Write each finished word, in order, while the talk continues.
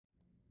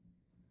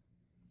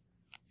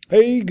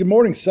Hey, good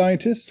morning,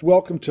 scientists.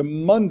 Welcome to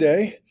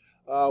Monday.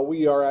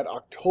 We are at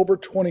October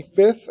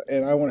 25th,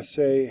 and I want to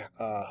say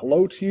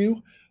hello to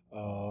you.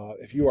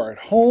 If you are at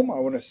home, I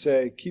want to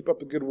say keep up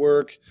the good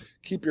work,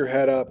 keep your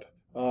head up.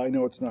 I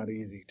know it's not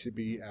easy to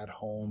be at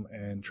home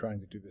and trying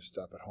to do this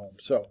stuff at home.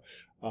 So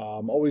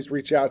always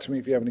reach out to me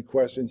if you have any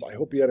questions. I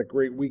hope you had a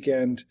great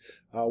weekend.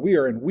 We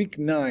are in week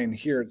 9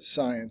 here at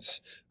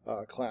science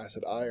class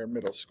at Iyer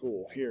Middle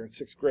School here in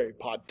 6th grade,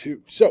 pod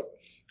 2. So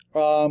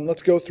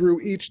let's go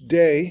through each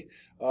day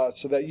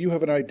so that you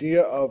have an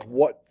idea of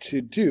what to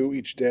do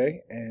each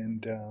day.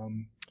 And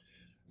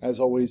as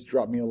always,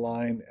 drop me a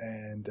line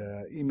and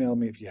email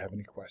me if you have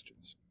any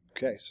questions.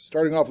 Okay, so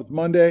starting off with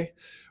Monday,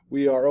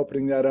 we are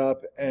opening that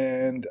up.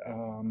 And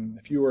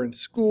if you were in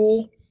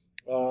school,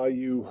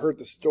 you heard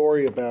the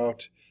story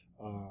about,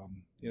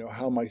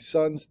 how my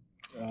son's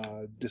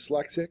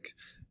dyslexic.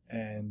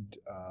 And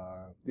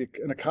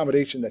an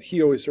accommodation that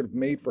he always sort of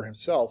made for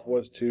himself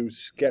was to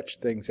sketch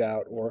things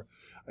out or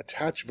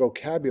attach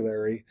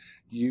vocabulary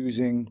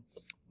using,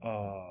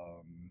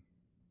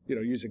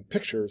 using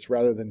pictures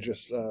rather than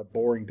just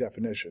boring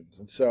definitions.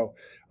 And so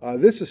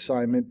this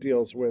assignment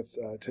deals with,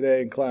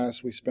 today in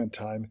class, we spent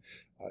time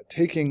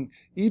taking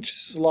each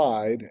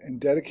slide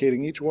and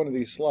dedicating each one of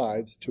these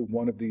slides to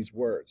one of these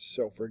words.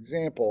 So for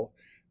example,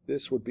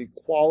 this would be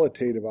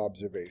qualitative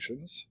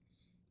observations.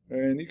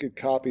 And you could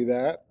copy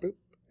that, boop,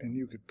 and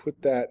you could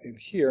put that in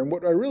here. And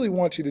what I really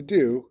want you to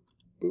do,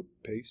 boop,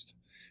 paste.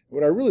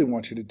 What I really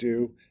want you to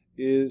do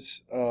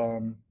is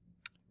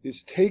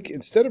take,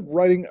 instead of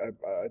writing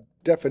a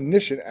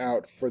definition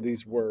out for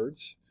these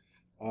words,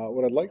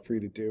 what I'd like for you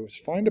to do is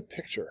find a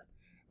picture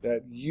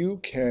that you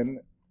can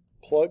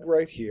plug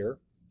right here.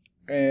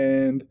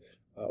 And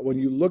when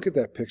you look at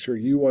that picture,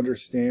 you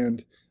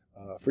understand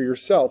for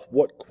yourself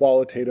what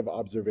qualitative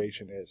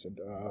observation is. And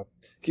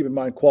keep in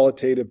mind,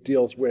 qualitative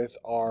deals with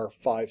our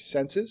 5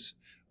 senses.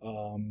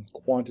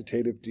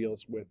 Quantitative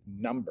deals with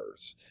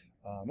numbers.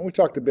 And we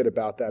talked a bit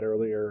about that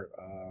earlier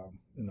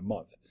in the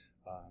month.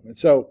 And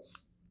so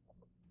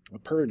a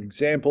perfect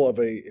example of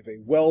a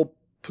well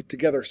put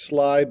together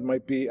slide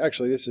might be,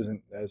 actually this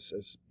isn't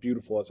as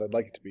beautiful as I'd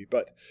like it to be,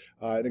 but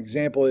an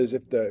example is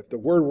if the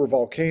word were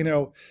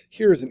volcano,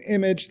 here's an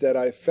image that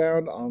I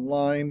found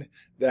online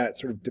that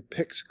sort of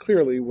depicts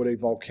clearly what a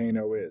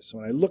volcano is. So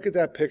when I look at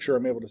that picture,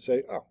 I'm able to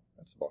say, oh,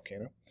 that's a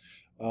volcano.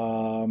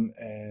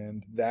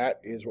 And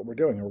that is what we're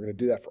doing. And we're going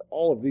to do that for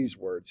all of these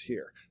words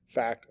here.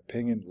 Fact,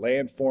 opinion,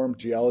 landform,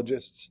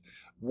 geologists.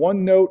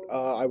 One note,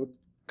 I would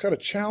kind of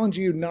challenge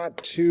you not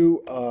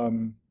to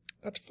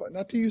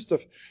use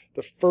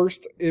the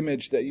first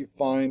image that you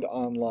find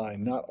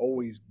online. Not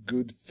always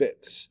good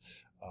fits.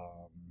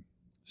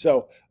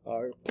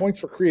 Points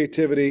for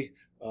creativity.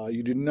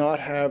 You do not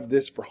have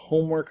this for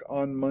homework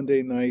on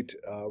Monday night.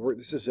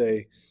 This is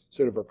a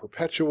sort of a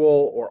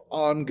perpetual or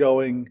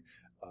ongoing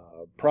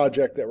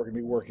project that we're going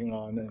to be working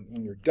on. And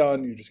when you're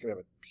done, you're just going to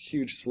have a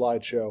huge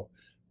slideshow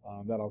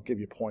that I'll give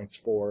you points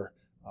for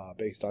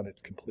based on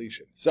its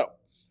completion. So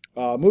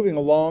moving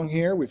along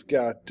here, we've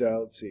got,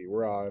 let's see,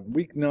 we're on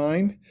week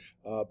 9,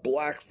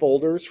 black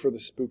folders for the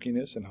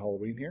spookiness and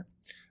Halloween here.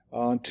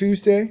 On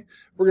Tuesday,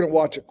 we're going to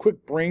watch a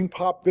quick brain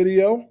pop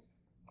video.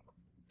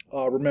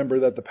 Remember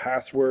that the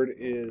password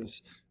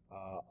is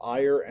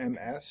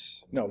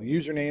IRMS, no,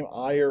 username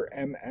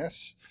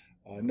IRMS,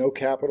 no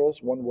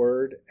capitals, one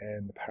word,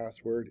 and the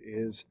password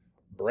is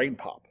brain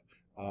pop.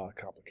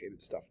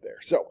 Complicated stuff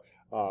there. So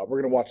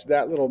we're going to watch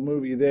that little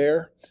movie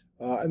there.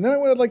 And then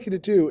what I'd like you to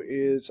do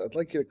is I'd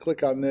like you to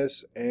click on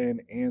this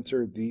and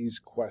answer these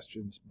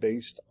questions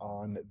based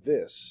on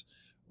this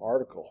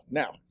article.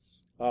 Now,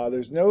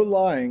 there's no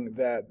lying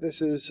that this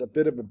is a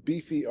bit of a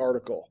beefy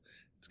article.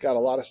 It's got a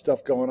lot of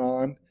stuff going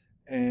on,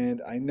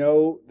 and I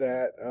know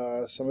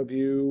that some of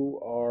you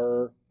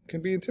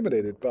can be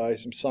intimidated by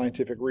some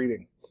scientific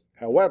reading.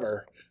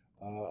 However,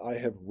 I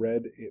have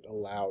read it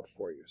aloud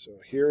for you. So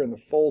here in the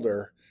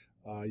folder,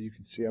 you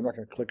can see, I'm not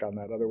going to click on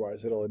that,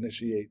 otherwise it'll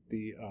initiate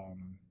the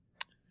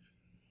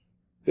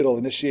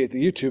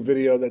YouTube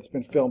video that's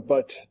been filmed,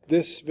 but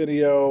this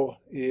video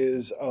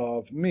is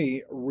of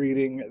me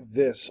reading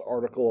this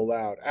article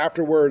aloud.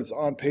 Afterwards,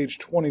 on page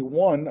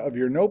 21 of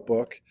your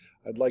notebook,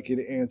 I'd like you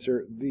to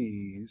answer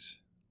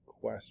these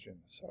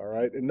questions, all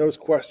right? And those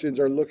questions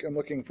I'm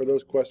looking for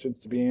those questions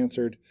to be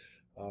answered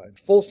in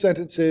full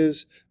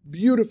sentences,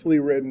 beautifully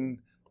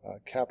written,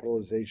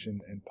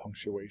 capitalization and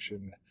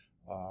punctuation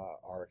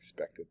are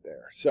expected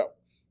there. So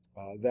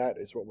that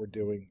is what we're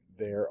doing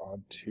there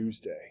on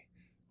Tuesday.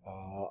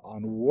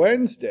 On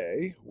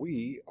Wednesday,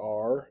 we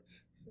are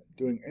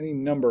doing any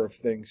number of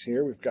things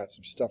here. We've got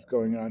some stuff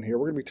going on here.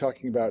 We're going to be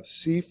talking about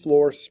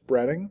seafloor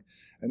spreading,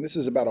 and this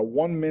is about a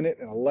 1 minute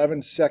and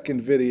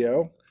 11-second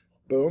video.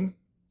 Boom.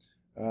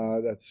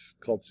 That's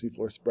called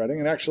seafloor spreading,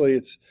 and actually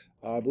it's,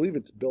 I believe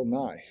it's Bill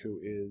Nye who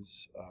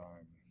is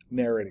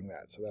narrating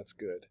that, so that's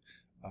good.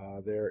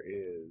 There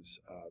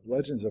is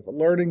Legends of a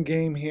Learning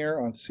game here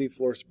on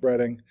seafloor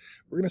spreading.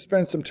 We're going to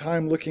spend some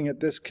time looking at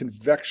this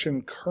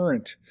convection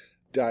current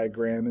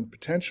diagram and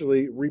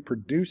potentially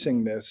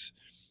reproducing this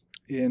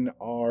in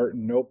our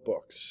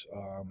notebooks.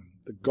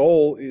 The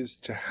goal is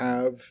to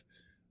have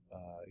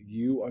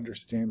you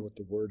understand what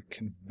the word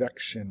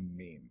convection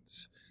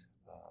means.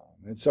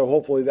 And so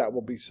hopefully that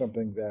will be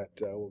something that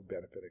will be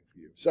benefiting for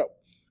you. So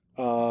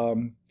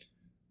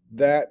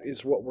that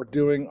is what we're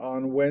doing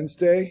on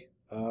Wednesday.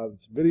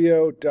 This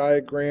video,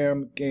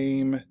 diagram,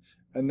 game,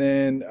 and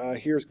then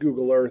here's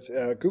Google Earth.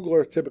 Google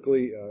Earth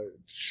typically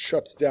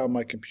shuts down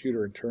my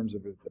computer in terms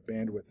of the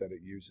bandwidth that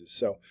it uses.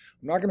 So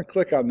I'm not going to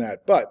click on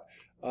that, but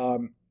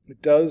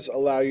it does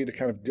allow you to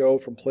kind of go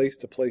from place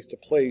to place to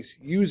place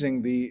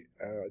using the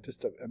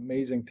just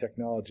amazing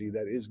technology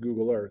that is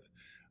Google Earth,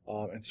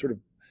 and sort of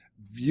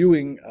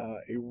viewing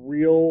a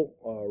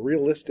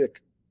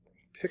realistic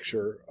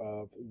picture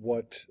of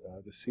what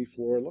the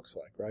seafloor looks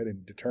like, right?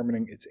 And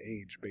determining its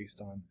age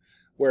based on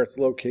where it's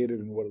located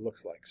and what it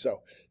looks like.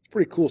 So it's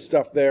pretty cool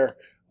stuff there.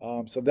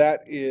 So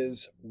that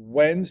is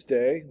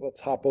Wednesday.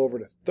 Let's hop over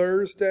to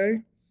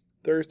Thursday.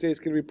 Thursday is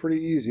going to be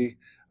pretty easy.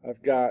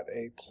 I've got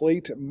a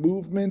plate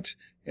movement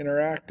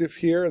interactive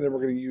here, and then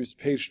we're going to use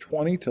page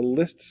 20 to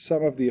list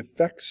some of the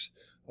effects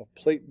of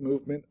plate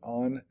movement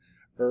on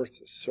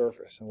Earth's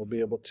surface, and we'll be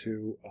able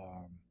to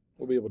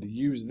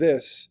use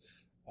this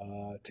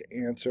to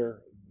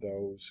answer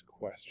those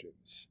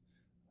questions.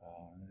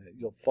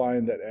 You'll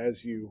find that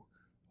as you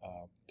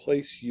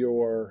place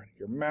your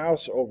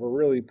mouse over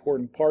really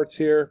important parts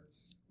here,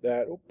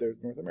 that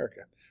there's North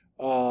America.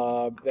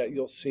 That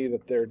you'll see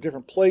that there are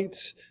different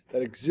plates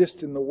that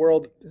exist in the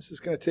world. This is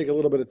going to take a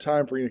little bit of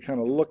time for you to kind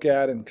of look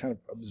at and kind of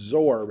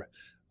absorb,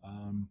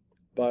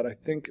 but I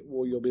think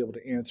you'll be able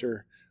to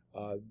answer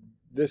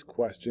this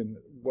question: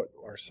 what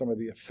are some of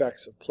the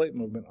effects of plate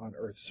movement on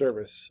Earth's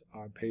surface,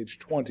 on page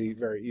 20,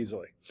 very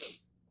easily.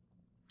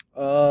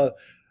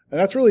 And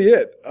that's really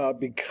it,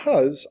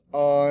 because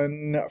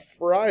on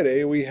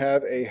Friday we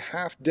have a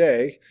half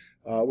day,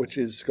 which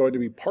is going to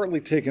be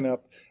partly taken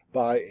up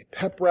by a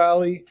pep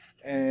rally,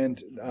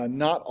 and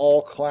not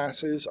all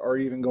classes are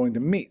even going to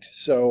meet.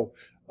 So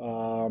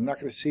I'm not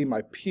going to see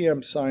my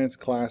PM science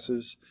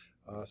classes.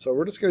 So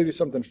we're just going to do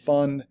something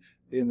fun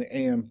in the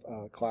AM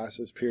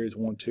classes, periods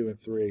 1, 2, and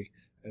 3,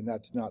 and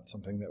that's not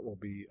something that will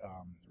be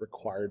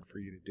required for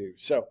you to do.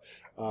 So,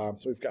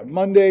 so we've got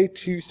Monday,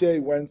 Tuesday,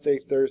 Wednesday,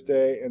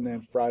 Thursday, and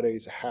then Friday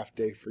is a half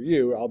day for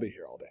you. I'll be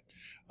here all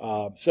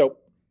day. So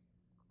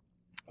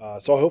I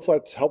hope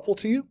that's helpful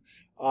to you.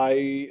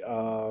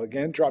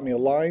 Again, drop me a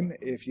line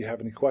if you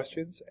have any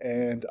questions,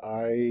 and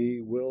I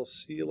will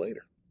see you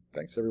later.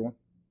 Thanks, everyone.